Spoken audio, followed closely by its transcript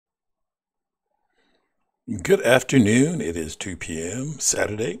Good afternoon. It is 2 p.m.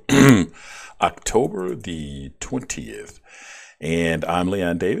 Saturday, October the 20th. And I'm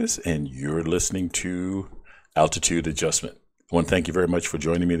Leon Davis, and you're listening to Altitude Adjustment. I want to thank you very much for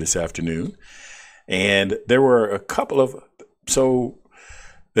joining me this afternoon. And there were a couple of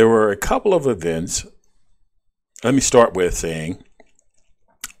events. Let me start with saying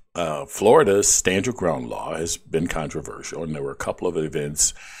Florida's stand your ground law has been controversial, and there were a couple of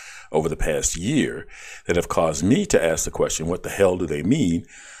events over the past year that have caused me to ask the question, what the hell do they mean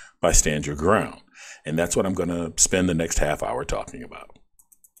by stand your ground? And that's what I'm going to spend the next half hour talking about.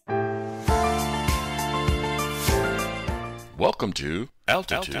 Welcome to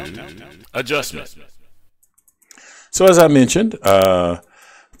Altitude Adjustment. So as I mentioned,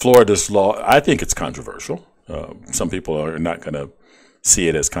 Florida's law, I think it's controversial. Some people are not going to see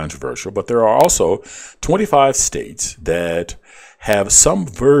it as controversial, but there are also 25 states that have some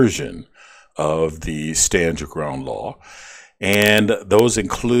version of the stand your ground law. And those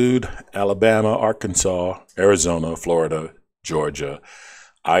include Alabama, Arkansas, Arizona, Florida, Georgia,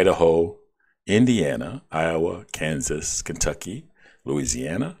 Idaho, Indiana, Iowa, Kansas, Kentucky,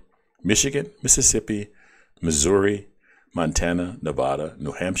 Louisiana, Michigan, Mississippi, Missouri, Montana, Nevada,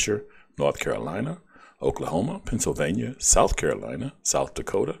 New Hampshire, North Carolina, Oklahoma, Pennsylvania, South Carolina, South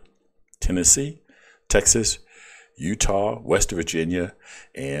Dakota, Tennessee, Texas, Utah, West Virginia,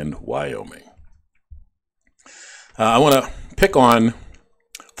 and Wyoming. I want to pick on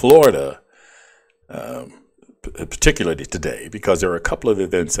Florida, particularly today, because there are a couple of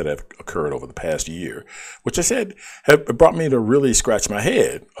events that have occurred over the past year, which I said have brought me to really scratch my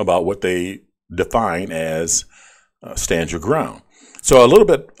head about what they define as stand your ground. So a little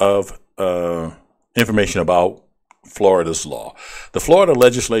bit of information about Florida's law. The Florida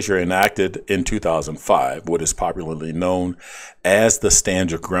legislature enacted in 2005 what is popularly known as the Stand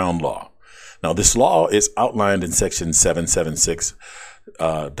Your Ground Law. Now, this law is outlined in Section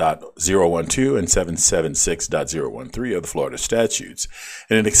 776.012 and 776.013 of the Florida statutes,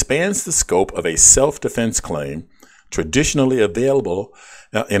 and it expands the scope of a self-defense claim traditionally available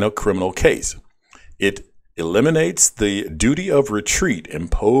in a criminal case. It eliminates the duty of retreat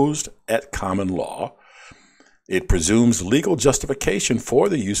imposed at common law. It presumes legal justification for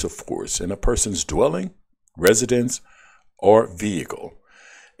the use of force in a person's dwelling, residence, or vehicle,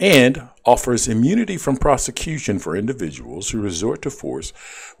 and offers immunity from prosecution for individuals who resort to force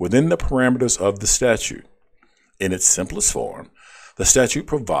within the parameters of the statute. In its simplest form, the statute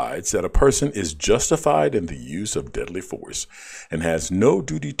provides that a person is justified in the use of deadly force and has no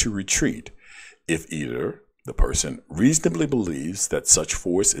duty to retreat if either the person reasonably believes that such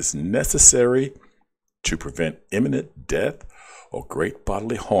force is necessary to prevent imminent death or great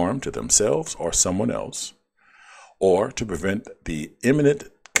bodily harm to themselves or someone else, or to prevent the imminent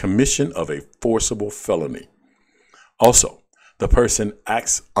commission of a forcible felony. Also, the person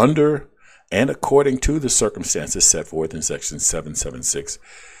acts under and according to the circumstances set forth in Section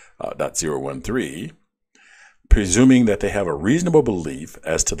 776.013, presuming that they have a reasonable belief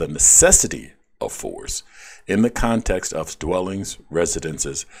as to the necessity of force in the context of dwellings,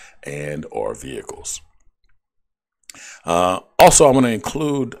 residences, and or vehicles. Also, I want to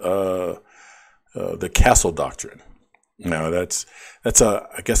include the Castle Doctrine. Now, that's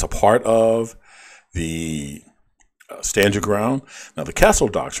I guess a part of the stand your ground. Now, the Castle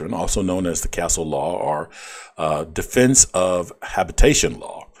Doctrine, also known as the Castle Law or Defense of Habitation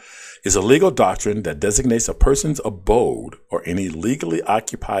Law, is a legal doctrine that designates a person's abode or any legally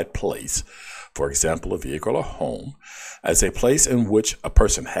occupied place, for example, a vehicle or home, as a place in which a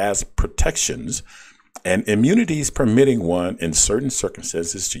person has protections and immunities permitting one in certain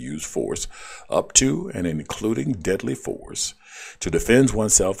circumstances to use force up to and including deadly force to defend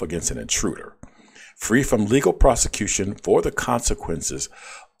oneself against an intruder, free from legal prosecution for the consequences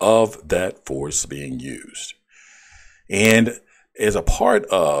of that force being used. And as a part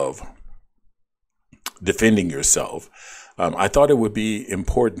of defending yourself, I thought it would be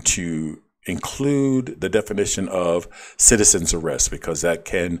important to include the definition of citizen's arrest, because that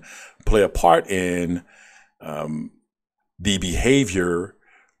can play a part in the behavior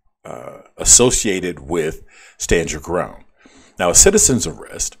associated with stand your ground. Now, a citizen's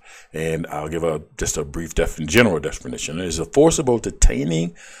arrest, and I'll give just a brief general definition, is a forcible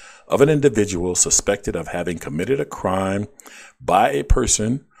detaining of an individual suspected of having committed a crime by a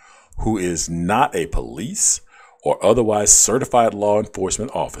person who is not a police or otherwise certified law enforcement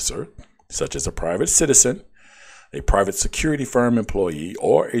officer, such as a private citizen, a private security firm employee,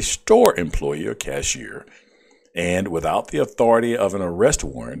 or a store employee or cashier, and without the authority of an arrest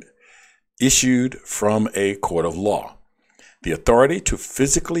warrant issued from a court of law. The authority to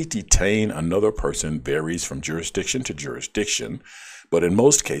physically detain another person varies from jurisdiction to jurisdiction, but in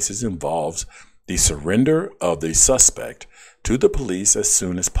most cases involves the surrender of the suspect to the police as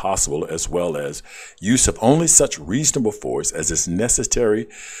soon as possible, as well as use of only such reasonable force as is necessary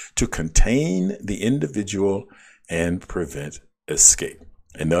to contain the individual and prevent escape.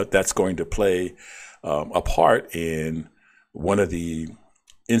 And that's going to play a part in one of the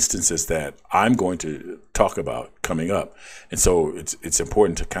instances that I'm going to talk about coming up. And so it's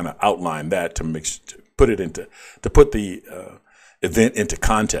important to kind of outline that to put the event into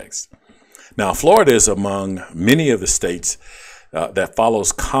context. Now, Florida is among many of the states that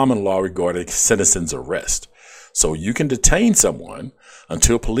follows common law regarding citizens' arrest. So you can detain someone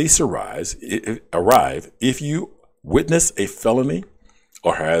until police arrive if you witness a felony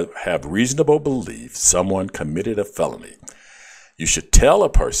or have reasonable belief someone committed a felony. You should tell a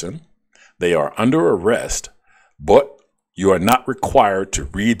person they are under arrest, but you are not required to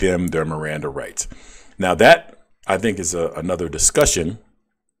read them their Miranda rights. Now that, I think, is another discussion.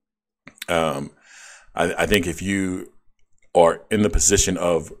 I think if you are in the position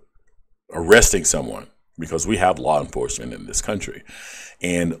of arresting someone, because we have law enforcement in this country,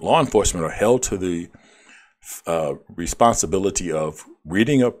 and law enforcement are held to the responsibility of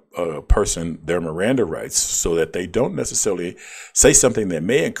reading a person their Miranda rights so that they don't necessarily say something that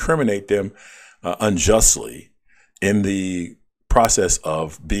may incriminate them unjustly in the process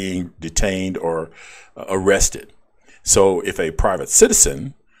of being detained or arrested. So if a private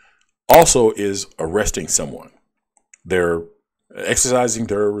citizen also is arresting someone, they're exercising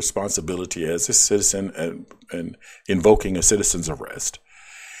their responsibility as a citizen and invoking a citizen's arrest.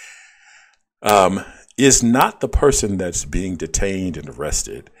 Is not the person that's being detained and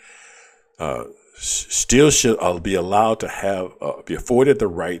arrested still should be allowed to have be afforded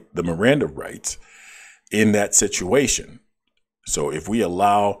the Miranda rights in that situation. So if we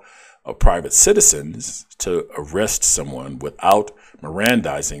allow private citizens to arrest someone without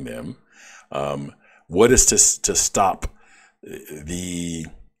Mirandizing them, what is to stop the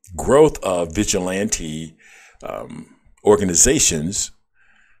growth of vigilante organizations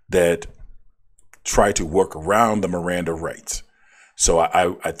that try to work around the Miranda rights? So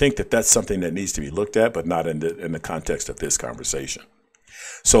I think that that's something that needs to be looked at, but not in the context of this conversation.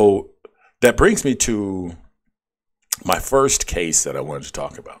 So that brings me to my first case that I wanted to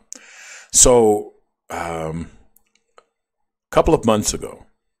talk about. So a couple of months ago,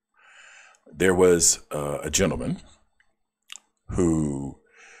 there was a gentleman who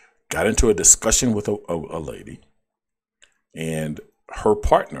got into a discussion with a lady, and her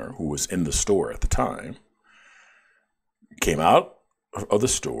partner, who was in the store at the time, came out of the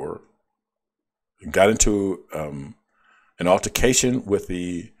store, got into an altercation with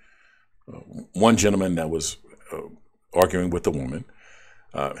the one gentleman that was arguing with the woman.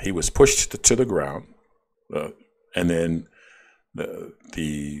 He was pushed to the ground, and then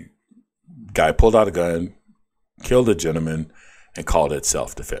the guy pulled out a gun, killed the gentleman, and called it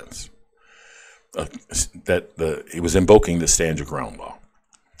self-defense. He was invoking the stand your ground law.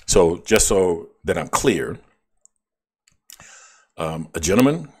 So just so that I'm clear, a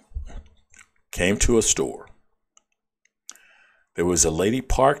gentleman came to a store. There was a lady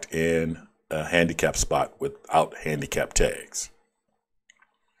parked in a handicap spot without handicap tags.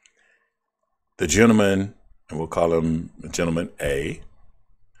 The gentleman, and we'll call him gentleman A,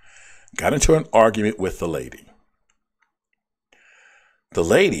 got into an argument with the lady. The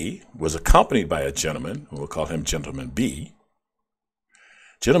lady was accompanied by a gentleman, and we'll call him gentleman B.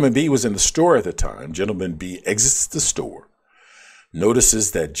 Gentleman B was in the store at the time. Gentleman B exits the store,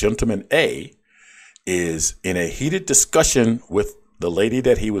 notices that gentleman A is in a heated discussion with the lady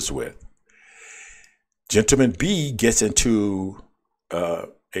that he was with. Gentleman B gets into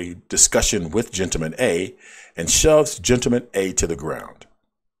a discussion with gentleman A and shoves gentleman A to the ground.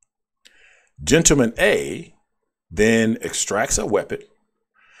 Gentleman A then extracts a weapon,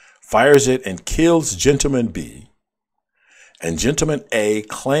 fires it, and kills gentleman B. And gentleman A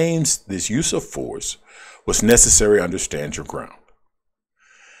claims this use of force was necessary under stand your ground.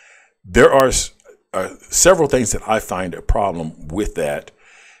 There are several things that I find a problem with that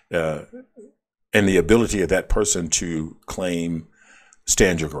and the ability of that person to claim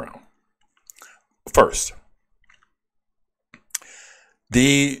stand your ground. First,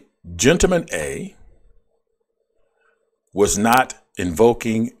 the gentleman A was not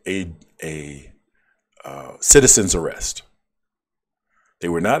invoking a citizen's arrest. They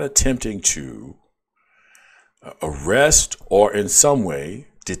were not attempting to arrest or in some way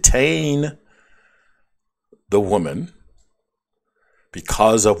detain the woman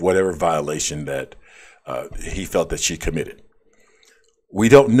because of whatever violation that he felt that she committed. We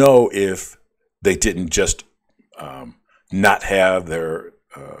don't know if they didn't just not have their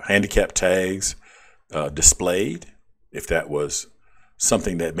handicap tags displayed, if that was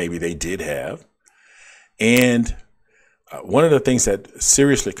something that maybe they did have. And one of the things that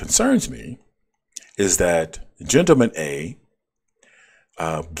seriously concerns me is that Gentleman A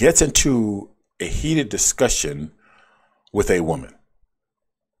gets into a heated discussion with a woman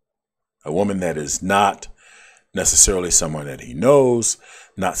that is not necessarily someone that he knows,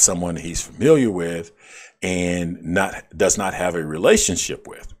 not someone he's familiar with, and does not have a relationship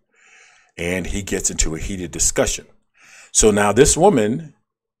with. And he gets into a heated discussion. So now this woman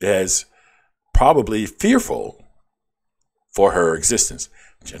is probably fearful for her existence.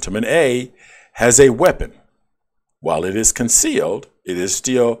 Gentleman A has a weapon. While it is concealed, it is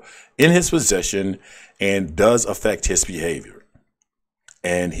still in his possession and does affect his behavior.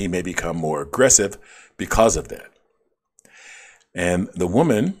 And he may become more aggressive because of that. And the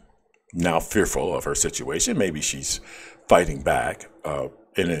woman, now fearful of her situation, maybe she's fighting back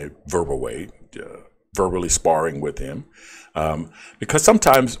in a verbal way, verbally sparring with him. Because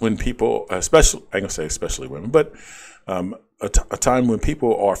sometimes when people, especially, I'm going to say especially women, but a time when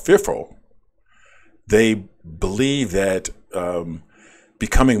people are fearful, they believe that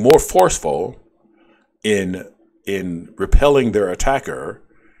becoming more forceful in repelling their attacker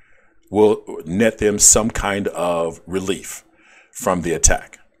will net them some kind of relief from the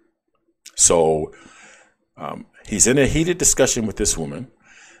attack. So he's in a heated discussion with this woman.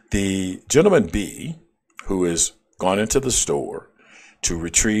 The gentleman B, who has gone into the store to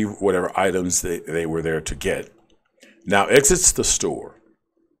retrieve whatever items they were there to get, now exits the store,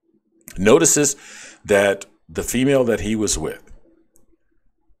 notices that the female that he was with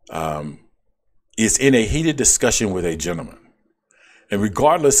is in a heated discussion with a gentleman. And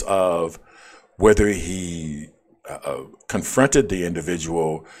regardless of whether he confronted the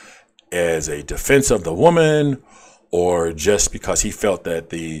individual as a defense of the woman or just because he felt that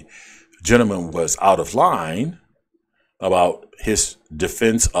the gentleman was out of line about his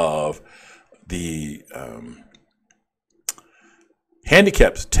defense of the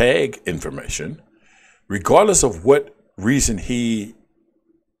handicap tag information, regardless of what reason he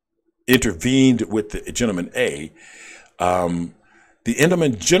intervened with the gentleman A,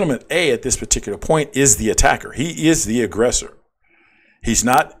 the gentleman A at this particular point is the attacker. He is the aggressor. He's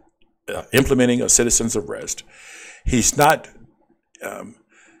not implementing a citizen's arrest. He's not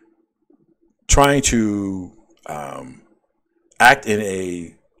trying to act in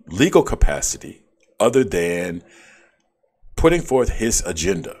a legal capacity other than putting forth his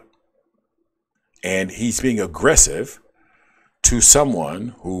agenda. And he's being aggressive to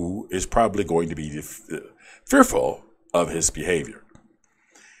someone who is probably going to be fearful of his behavior.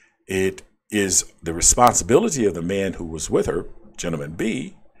 It is the responsibility of the man who was with her, gentleman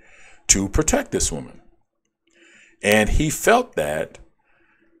B, to protect this woman. And he felt that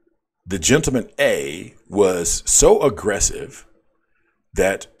the gentleman A was so aggressive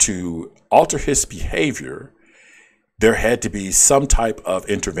that to alter his behavior, there had to be some type of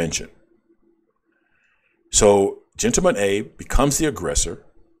intervention. So gentleman A becomes the aggressor,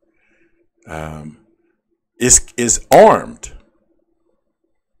 is armed,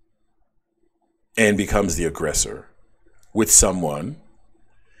 and becomes the aggressor with someone,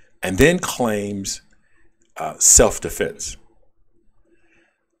 and then claims self-defense.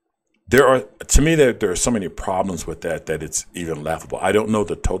 There are so many problems with that it's even laughable. I don't know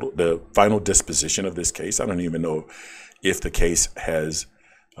the final disposition of this case. I don't even know if the case has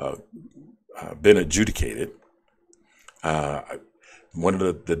been adjudicated. One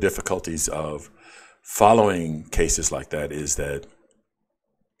of the difficulties of following cases like that is that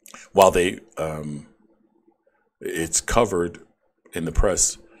while it's covered in the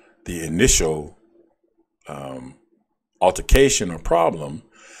press, the initial altercation or problem,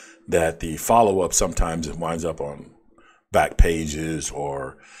 that the follow-up sometimes it winds up on back pages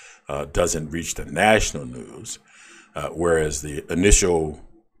or doesn't reach the national news, whereas the initial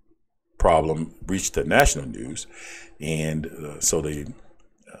problem reached the national news, and so the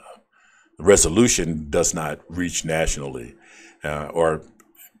resolution does not reach nationally or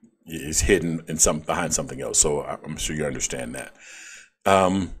is hidden in behind something else. So I'm sure you understand that.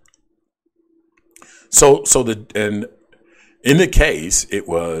 In the case, it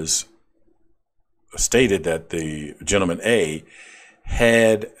was stated that the gentleman A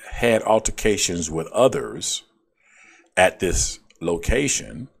had altercations with others at this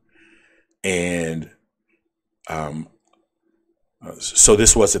location, and so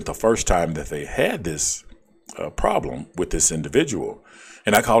this wasn't the first time that they had this problem with this individual.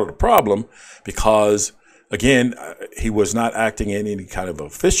 And I call it a problem because Again, he was not acting in any kind of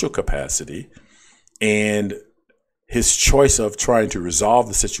official capacity, and his choice of trying to resolve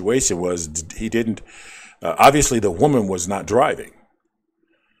the situation was he didn't. Obviously, the woman was not driving.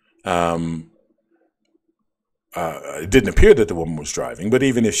 It didn't appear that the woman was driving, but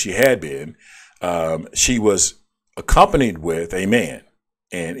even if she had been, she was accompanied with a man.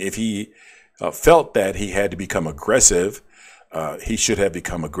 And if he felt that he had to become aggressive, he should have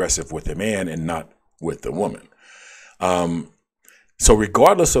become aggressive with the man and not with the woman. So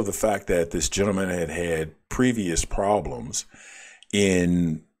regardless of the fact that this gentleman had had previous problems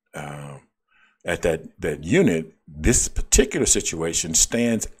in at that unit, this particular situation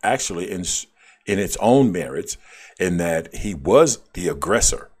stands actually in its own merits, in that he was the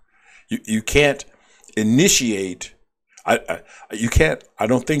aggressor. You can't initiate. You can't. I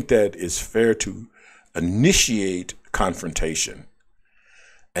don't think that it's fair to initiate confrontation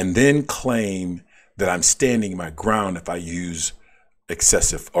and then claim that I'm standing my ground if I use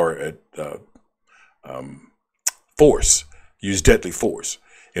excessive or force, use deadly force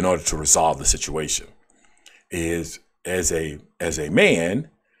in order to resolve the situation. Is as a man,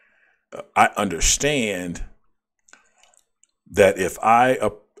 I understand that if I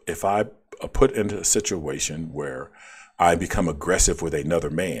put into a situation where I become aggressive with another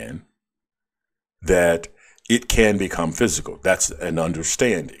man, that it can become physical. That's an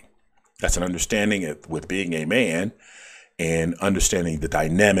understanding. That's an understanding with being a man and understanding the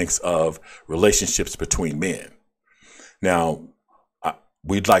dynamics of relationships between men. Now,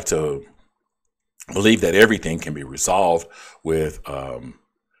 we'd like to believe that everything can be resolved with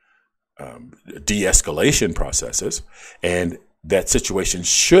de-escalation processes, and that situation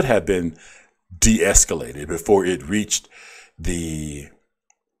should have been de-escalated before it reached the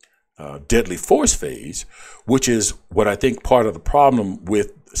deadly force phase, which is what I think part of the problem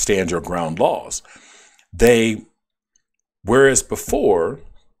with stand your ground laws. Whereas before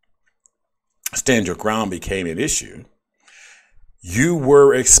stand your ground became an issue, you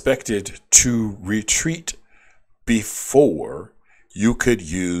were expected to retreat before you could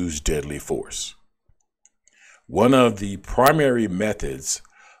use deadly force. One of the primary methods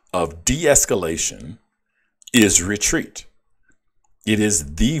of de-escalation is retreat. It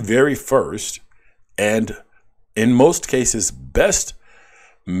is the very first and, in most cases, best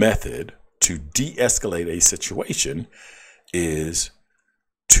method to de-escalate a situation is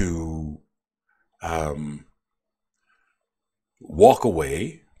to walk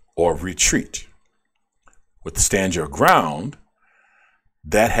away or retreat. With stand your ground,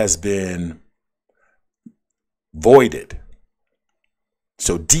 that has been voided.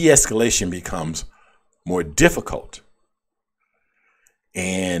 So de-escalation becomes more difficult.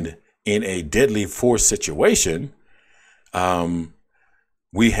 And in a deadly force situation,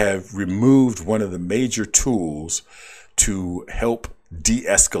 we have removed one of the major tools to help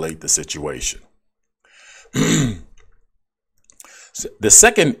de-escalate the situation. So the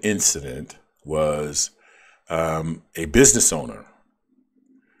second incident was a business owner.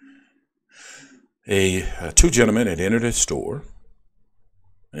 Two gentlemen had entered a store.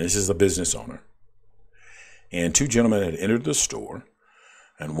 And this is a business owner. And two gentlemen had entered the store,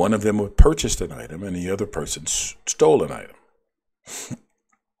 and one of them had purchased an item, and the other person stole an item.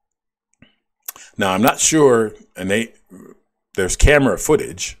 Now, I'm not sure, and there's camera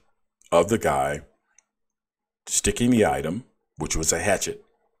footage of the guy sticking the item, which was a hatchet,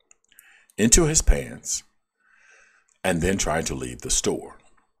 into his pants, and then trying to leave the store.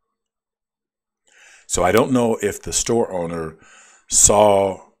 So I don't know if the store owner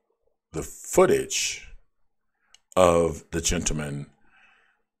saw the footage of the gentleman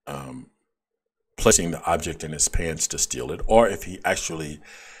placing the object in his pants to steal it, or if he actually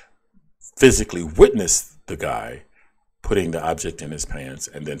physically witnessed the guy putting the object in his pants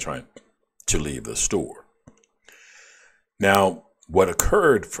and then trying to leave the store. Now, what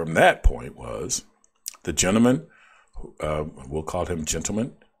occurred from that point was the gentleman, we'll call him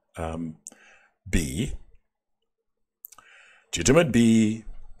Gentleman B. Gentleman B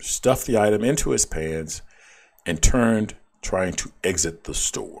stuffed the item into his pants and turned, trying to exit the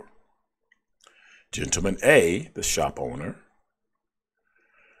store. Gentleman A, the shop owner,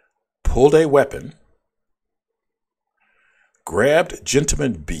 pulled a weapon, grabbed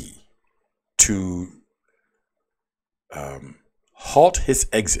Gentleman B to halt his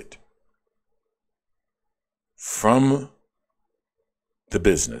exit from the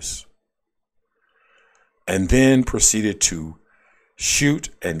business, and then proceeded to shoot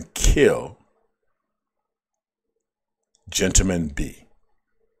and kill Gentleman B.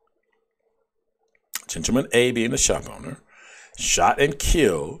 Gentleman A, being the shop owner, shot and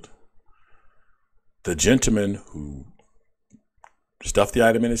killed the gentleman who stuffed the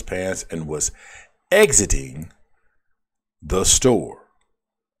item in his pants and was exiting the store.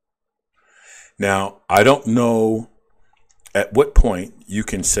 Now, I don't know at what point you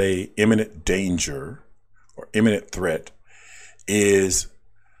can say imminent danger or imminent threat is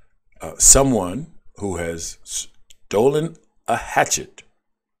someone who has stolen a hatchet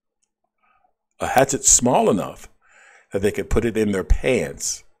small enough that they could put it in their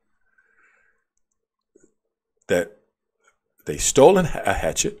pants, that they stole a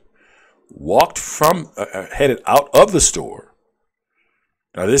hatchet, walked headed out of the store.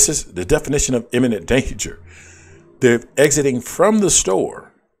 Now, this is the definition of imminent danger. They're exiting from the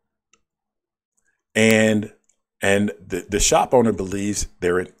store, and the shop owner believes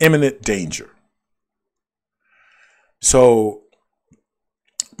they're in imminent danger. So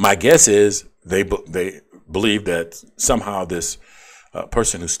my guess is they believe that somehow this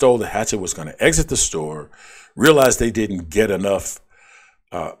person who stole the hatchet was going to exit the store, realized they didn't get enough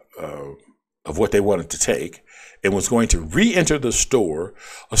of what they wanted to take, and was going to re-enter the store,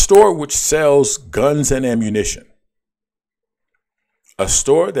 a store which sells guns and ammunition. A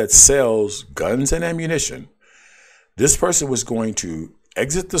store that sells guns and ammunition. This person was going to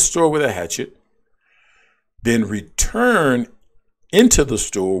exit the store with a hatchet, then return into the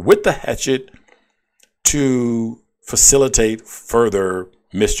store with the hatchet to facilitate further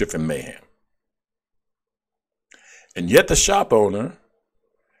mischief and mayhem. And yet the shop owner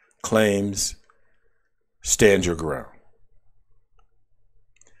claims stand your ground.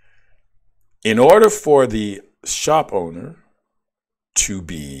 In order for the shop owner to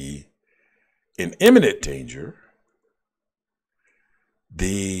be in imminent danger,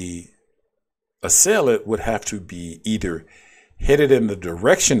 the assailant would have to be either headed in the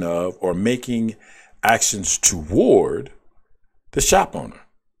direction of or making actions toward the shop owner.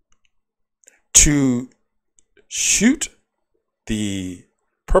 To shoot the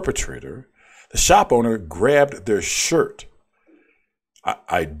perpetrator, the shop owner grabbed their shirt.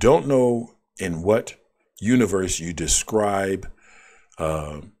 I don't know in what universe you describe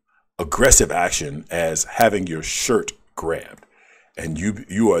aggressive action as having your shirt grabbed, and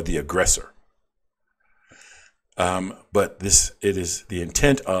you are the aggressor. But it is the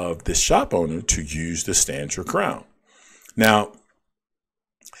intent of this shop owner to use the stand your ground. Now,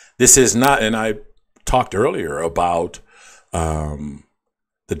 this is not, and I talked earlier about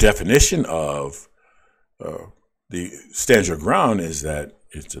the definition of the stand your ground is that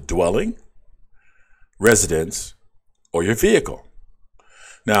it's a dwelling, residence, or your vehicle.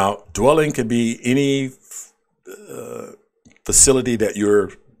 Now, dwelling can be any facility that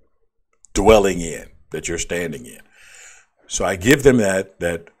you're dwelling in, that you're standing in. So I give them that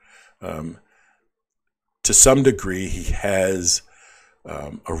to some degree he has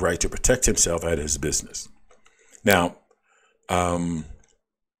a right to protect himself at his business. Now, I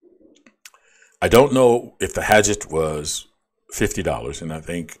don't know if the hatchet was $50, and I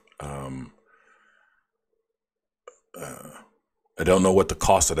think I don't know what the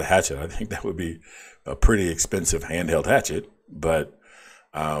cost of the hatchet. I think that would be a pretty expensive handheld hatchet, but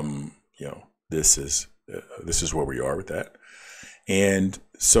this is where we are with that. And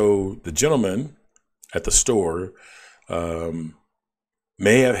so the gentleman at the store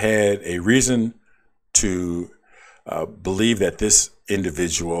may have had a reason to believe that this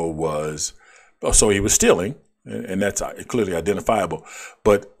individual was, so he was stealing, and that's clearly identifiable.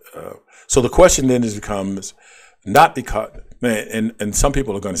 But so the question then becomes not because, and some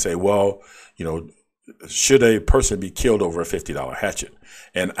people are going to say, well, should a person be killed over a $50 hatchet?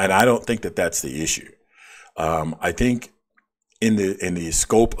 And I don't think that that's the issue. I think in the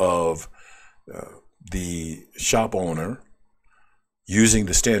scope of the shop owner using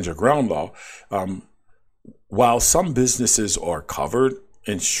the stand your ground law, while some businesses are covered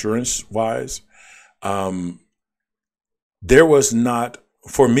insurance wise, there was not,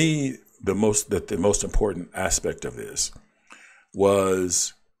 for me, the most important aspect of this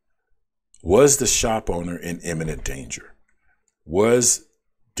was the shop owner in imminent danger?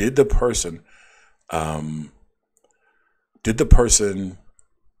 Did the person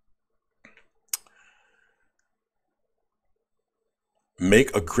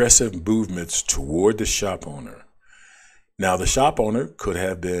make aggressive movements toward the shop owner? Now, the shop owner could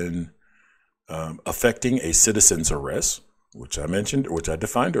have been affecting a citizen's arrest, which I mentioned, which I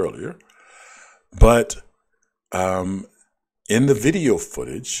defined earlier. But in the video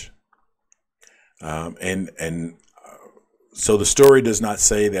footage, so the story does not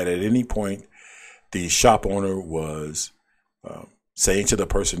say that at any point the shop owner was saying to the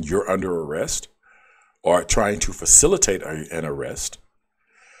person, "You're under arrest," or trying to facilitate an arrest.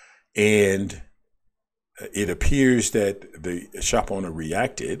 And it appears that the shop owner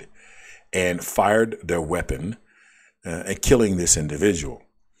reacted and fired their weapon and killing this individual.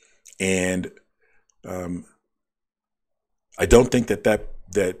 And I don't think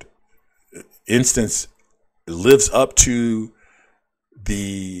that instance lives up to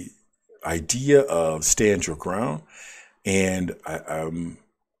the idea of stand your ground. And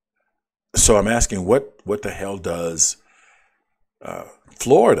so I'm asking, what the hell does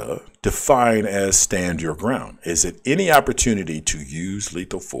Florida define as stand your ground? Is it any opportunity to use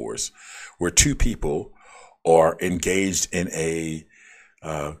lethal force where two people are engaged in a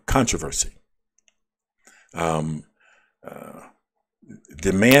controversy? The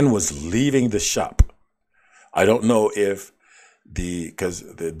man was leaving the shop. I don't know if because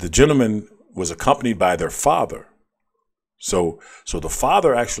the gentleman was accompanied by their father. So the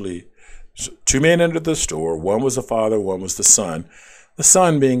father actually, two men entered the store. One was the father, one was the son. The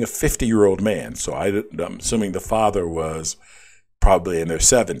son being a 50-year-old man. So I'm assuming the father was probably in their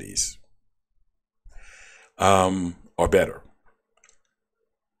 70s or better.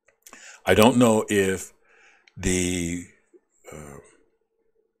 I don't know if the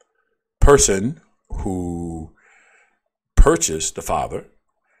person who purchased the father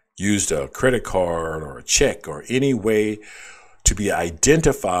used a credit card or a check or any way to be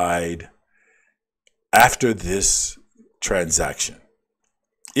identified after this transaction.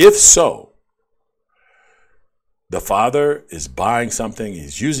 If so, the father is buying something,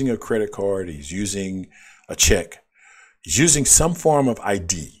 he's using a credit card, he's using a check, he's using some form of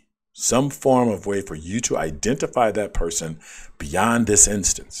ID, some form of way for you to identify that person beyond this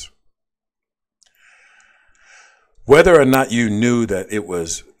instance. Whether or not you knew that it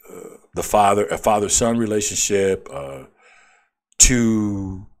was a father-son relationship,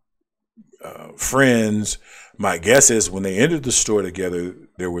 two friends, my guess is when they entered the store together,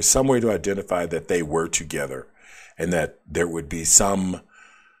 there was some way to identify that they were together and that there would be some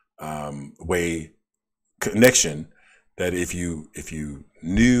way connection that if you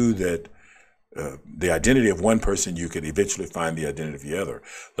knew that the identity of one person, you could eventually find the identity of the other.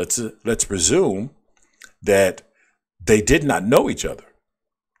 Let's presume that they did not know each other.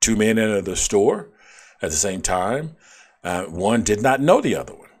 Two men entered the store at the same time. One did not know the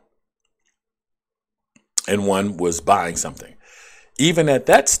other one. And one was buying something. Even at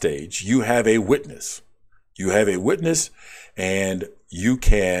that stage, you have a witness. You have a witness, and you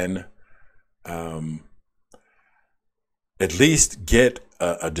can at least get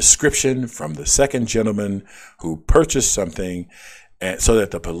a description from the second gentleman who purchased something, and so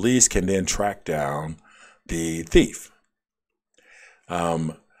that the police can then track down the thief.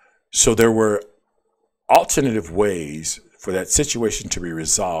 So there were alternative ways for that situation to be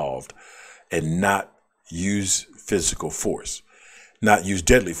resolved and not use physical force, not use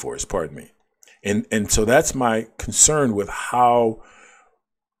deadly force, pardon me. And so that's my concern with how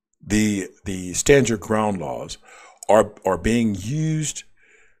the stand your ground laws are being used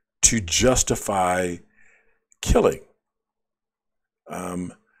to justify killing.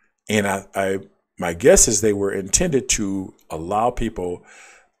 And my guess is they were intended to allow people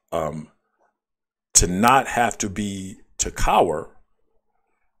to not have to cower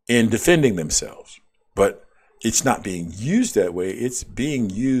in defending themselves. But it's not being used that way. It's being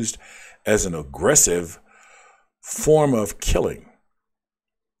used as an aggressive form of killing.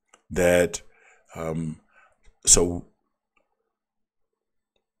 That so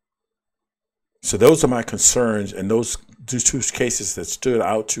those are my concerns, and those two cases that stood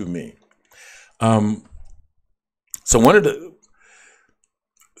out to me. Some of the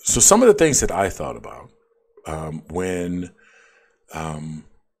things that I thought about when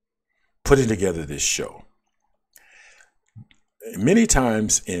putting together this show. Many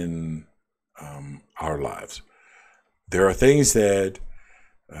times in our lives, there are things that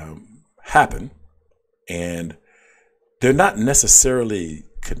happen, and they're not necessarily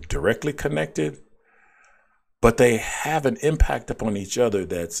directly connected, but they have an impact upon each other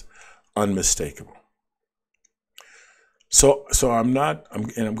that's unmistakable. So I'm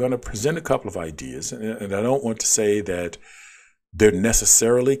going to present a couple of ideas, and I don't want to say that they're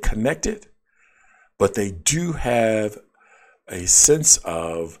necessarily connected, but they do have a sense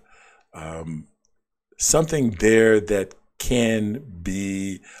of something there that can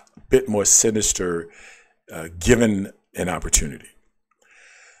be a bit more sinister given an opportunity.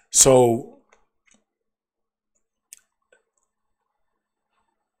 So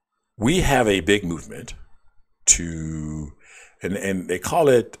we have a big movement to, and they call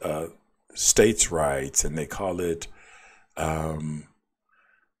it states' rights, and they call it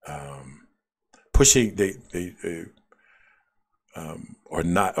pushing or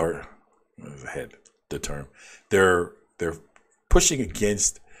not, or ahead. the term. They're pushing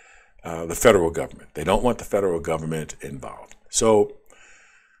against the federal government. They don't want the federal government involved. So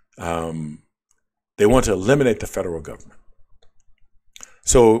they want to eliminate the federal government.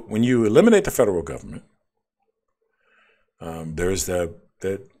 So when you eliminate the federal government, there's that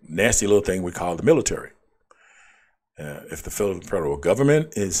nasty little thing we call the military. If the federal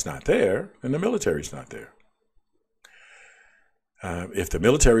government is not there, then the military is not there. If the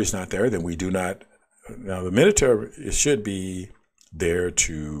military is not there, then we do not. Now, the military should be there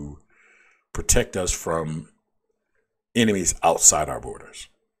to protect us from enemies outside our borders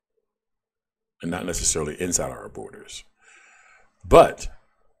and not necessarily inside our borders. But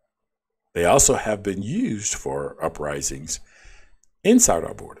they also have been used for uprisings inside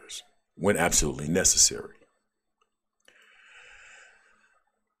our borders when absolutely necessary.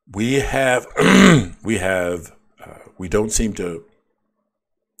 We don't seem to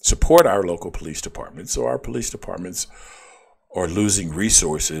support our local police departments, so our police departments are losing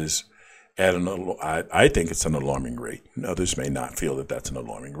resources at I think it's an alarming rate. Others may not feel that that's an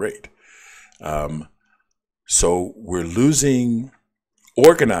alarming rate. So we're losing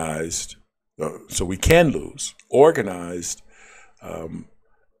organized, so we can lose organized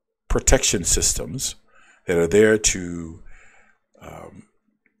protection systems that are there to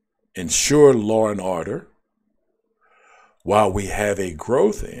ensure law and order, while we have a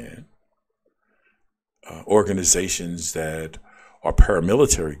growth in organizations that are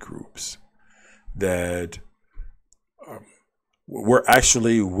paramilitary groups that were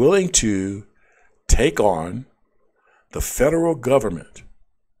actually willing to take on the federal government,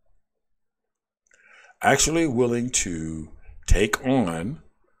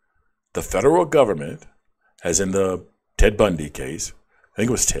 as in the Ted Bundy case. I think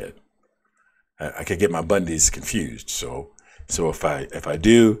it was Ted. I could get my Bundys confused. So if I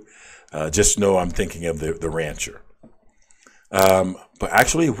do, just know I'm thinking of the rancher. But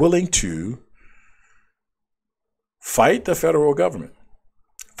actually willing to fight the federal government,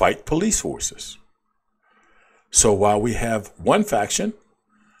 fight police forces. So while we have one faction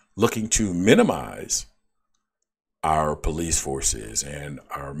looking to minimize our police forces and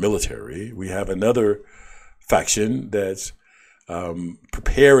our military, we have another faction that's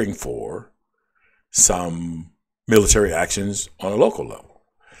preparing for some military actions on a local level.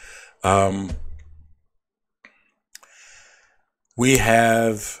 We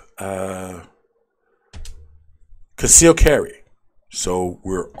have concealed carry. So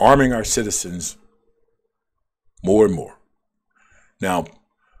we're arming our citizens more and more. Now,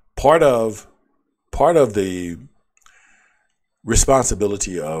 part of the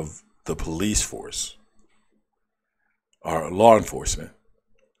responsibility of the police force, our law enforcement,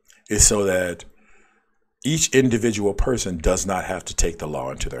 is so that each individual person does not have to take the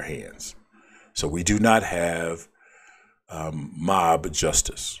law into their hands. So we do not have mob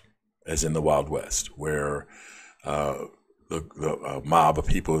justice, as in the Wild West, where the mob of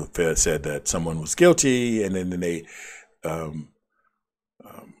people said that someone was guilty, and then they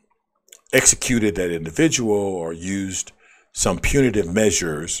executed that individual or used some punitive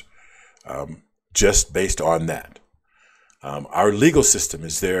measures just based on that. Our legal system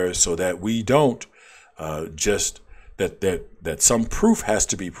is there so that we don't just that some proof has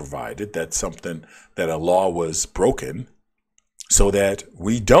to be provided that a law was broken, so that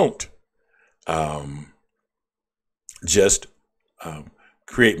we don't just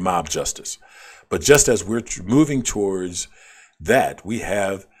create mob justice. But just as we're moving towards that, we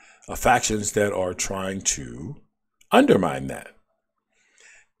have factions that are trying to undermine that.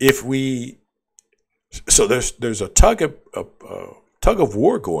 So there's a tug of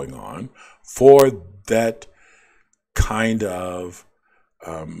war going on for that kind of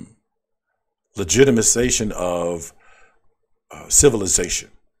legitimization of civilization.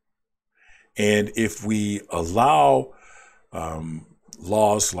 And if we allow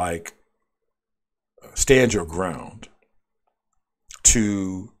laws like Stand Your Ground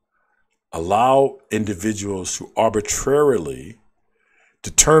to allow individuals to arbitrarily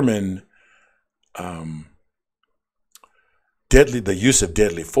determine the use of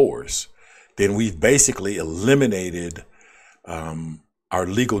deadly force, then we've basically eliminated our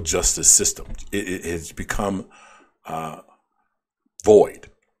legal justice system. It has become void.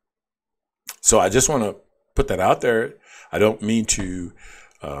 So I just want to put that out there. I don't mean to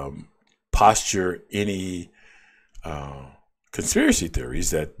posture any conspiracy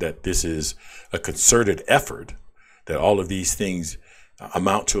theories that this is a concerted effort, that all of these things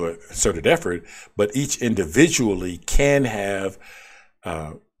amount to a concerted effort, but each individually can have,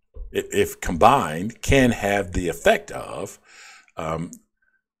 if combined, can have the effect of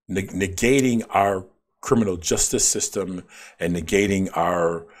negating our criminal justice system and negating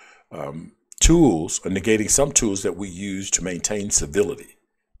our tools, or negating some tools that we use to maintain civility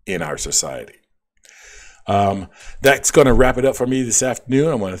in our society. That's going to wrap it up for me this afternoon.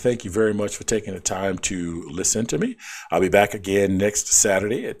 I want to thank you very much for taking the time to listen to me. I'll be back again next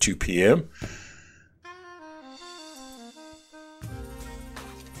Saturday at 2 p.m.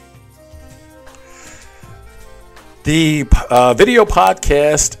 The video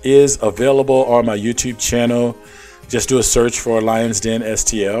podcast is available on my YouTube channel. Just do a search for Lions Den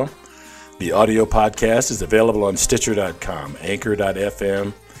STL. The audio podcast is available on Stitcher.com,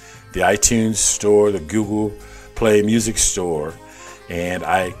 Anchor.fm, the iTunes Store, the Google Play Music Store. And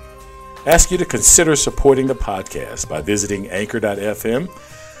I ask you to consider supporting the podcast by visiting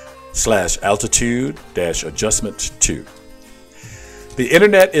Anchor.fm/altitude-adjustment2. The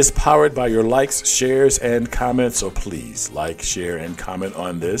internet is powered by your likes, shares, and comments, so please like, share, and comment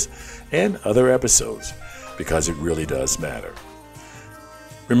on this and other episodes, because it really does matter.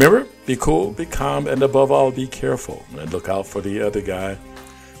 Remember, be cool, be calm, and above all, be careful, and look out for the other guy,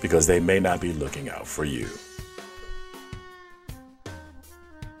 because they may not be looking out for you.